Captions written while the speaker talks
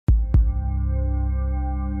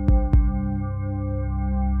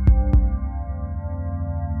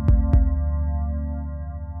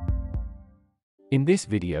In this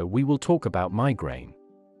video we will talk about migraine.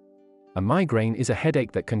 A migraine is a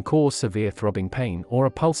headache that can cause severe throbbing pain or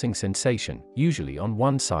a pulsing sensation, usually on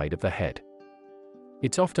one side of the head.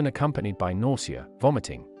 It's often accompanied by nausea,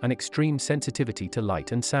 vomiting, and extreme sensitivity to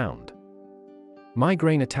light and sound.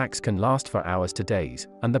 Migraine attacks can last for hours to days,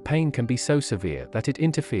 and the pain can be so severe that it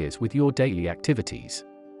interferes with your daily activities.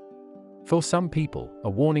 For some people, a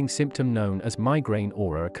warning symptom known as migraine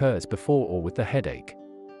aura occurs before or with the headache.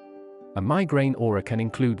 A migraine aura can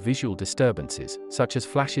include visual disturbances, such as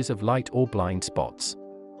flashes of light or blind spots.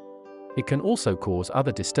 It can also cause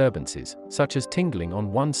other disturbances, such as tingling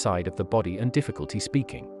on one side of the body and difficulty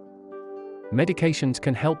speaking. Medications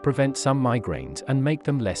can help prevent some migraines and make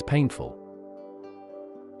them less painful.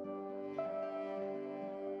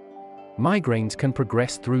 Migraines can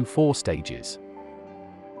progress through 4 stages: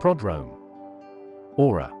 Prodrome,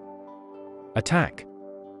 aura, attack,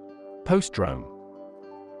 postdrome.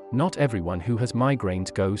 Not everyone who has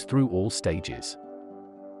migraines goes through all stages.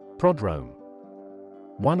 Prodrome.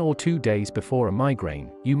 1 or 2 days before a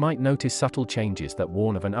migraine, you might notice subtle changes that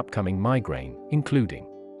warn of an upcoming migraine, including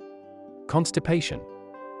constipation,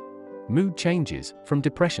 mood changes, from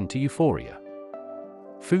depression to euphoria,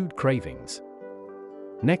 food cravings,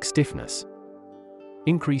 neck stiffness,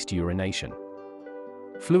 increased urination,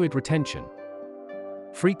 fluid retention,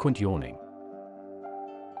 frequent yawning.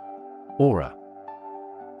 Aura.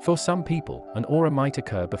 For some people, an aura might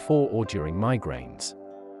occur before or during migraines.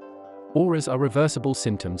 Auras are reversible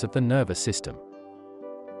symptoms of the nervous system.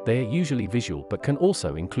 They are usually visual but can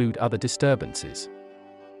also include other disturbances.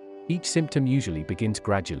 Each symptom usually begins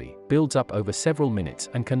gradually, builds up over several minutes,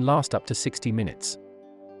 and can last up to 60 minutes.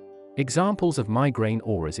 Examples of migraine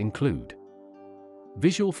auras include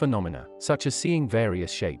visual phenomena, such as seeing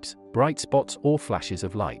various shapes, bright spots or flashes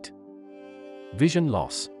of light. Vision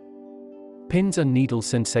loss. Pins and needle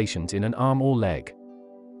sensations in an arm or leg.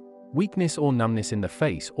 Weakness or numbness in the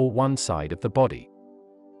face or one side of the body.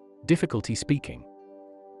 Difficulty speaking.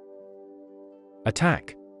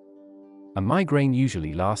 Attack. A migraine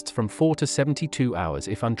usually lasts from 4 to 72 hours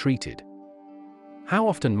if untreated. How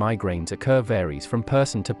often migraines occur varies from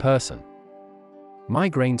person to person.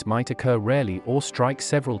 Migraines might occur rarely or strike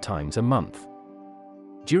several times a month.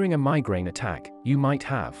 During a migraine attack, you might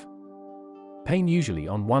have pain usually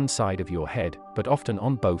on one side of your head, but often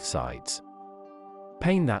on both sides.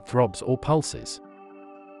 Pain that throbs or pulses.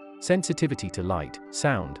 Sensitivity to light,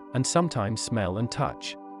 sound, and sometimes smell and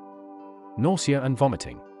touch. Nausea and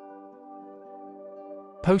vomiting.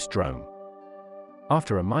 Postdrome.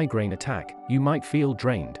 After a migraine attack, you might feel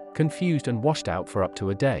drained, confused, and washed out for up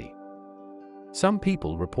to a day. Some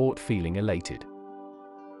people report feeling elated.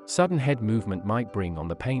 Sudden head movement might bring on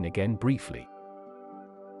the pain again briefly.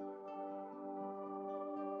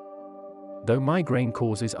 Though migraine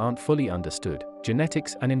causes aren't fully understood,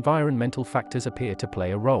 genetics and environmental factors appear to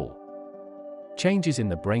play a role. Changes in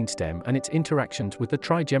the brainstem and its interactions with the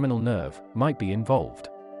trigeminal nerve might be involved.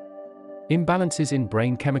 Imbalances in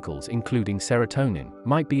brain chemicals including serotonin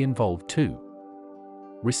might be involved too.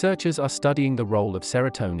 Researchers are studying the role of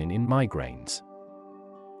serotonin in migraines.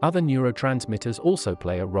 Other neurotransmitters also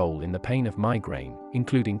play a role in the pain of migraine,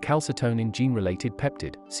 including calcitonin gene-related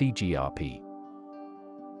peptide, CGRP.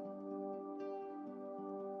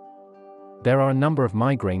 There are a number of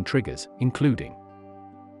migraine triggers, including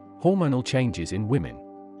hormonal changes in women,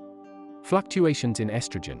 fluctuations in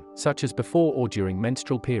estrogen, such as before or during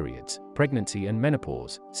menstrual periods, pregnancy and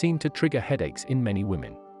menopause, seem to trigger headaches in many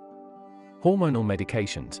women. Hormonal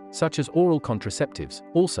medications, such as oral contraceptives,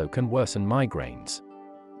 also can worsen migraines.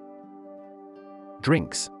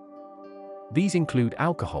 Drinks. These include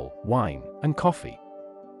alcohol, wine, and coffee.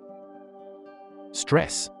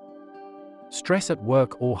 Stress. Stress at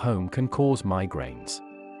work or home can cause migraines.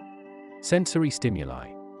 Sensory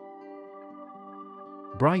stimuli.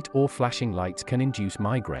 Bright or flashing lights can induce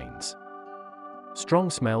migraines. Strong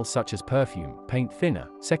smells such as perfume, paint thinner,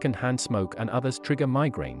 second-hand smoke, and others trigger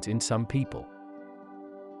migraines in some people.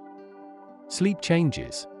 Sleep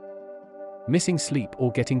changes. Missing sleep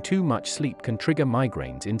or getting too much sleep can trigger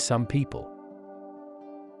migraines in some people.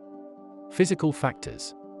 Physical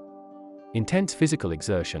factors. Intense physical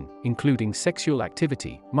exertion, including sexual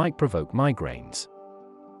activity, might provoke migraines.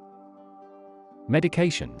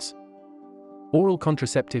 Medications. Oral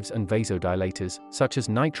contraceptives and vasodilators, such as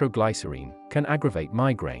nitroglycerine, can aggravate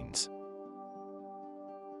migraines.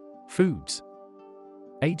 Foods.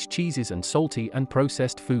 Aged cheeses and salty and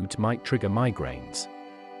processed foods might trigger migraines.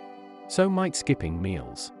 So might skipping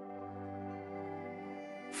meals.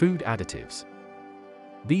 Food additives.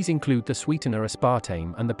 These include the sweetener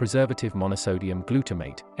aspartame and the preservative monosodium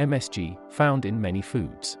glutamate, MSG, found in many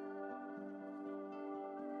foods.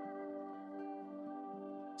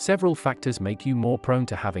 Several factors make you more prone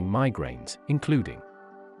to having migraines, including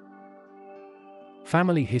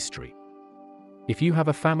family history. If you have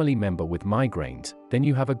a family member with migraines, then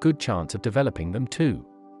you have a good chance of developing them too.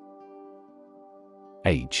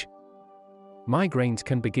 Age. Migraines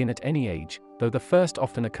can begin at any age, though the first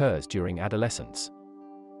often occurs during adolescence.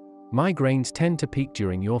 Migraines tend to peak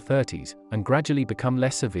during your 30s and gradually become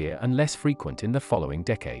less severe and less frequent in the following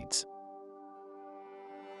decades.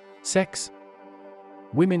 Sex.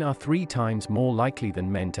 Women are 3 times more likely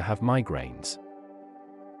than men to have migraines.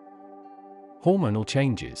 Hormonal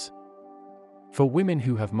changes. For women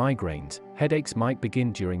who have migraines, headaches might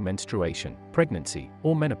begin during menstruation, pregnancy,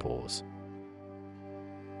 or menopause.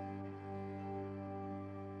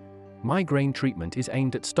 Migraine treatment is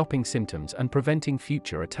aimed at stopping symptoms and preventing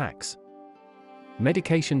future attacks.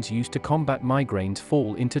 Medications used to combat migraines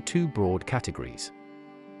fall into 2 broad categories: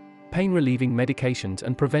 pain-relieving medications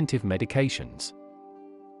and preventive medications.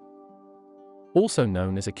 Also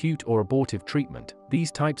known as acute or abortive treatment, these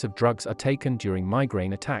types of drugs are taken during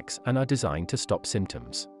migraine attacks and are designed to stop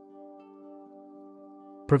symptoms.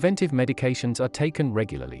 Preventive medications are taken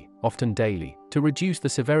regularly, often daily, to reduce the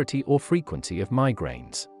severity or frequency of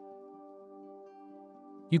migraines.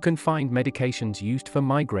 You can find medications used for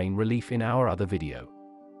migraine relief in our other video.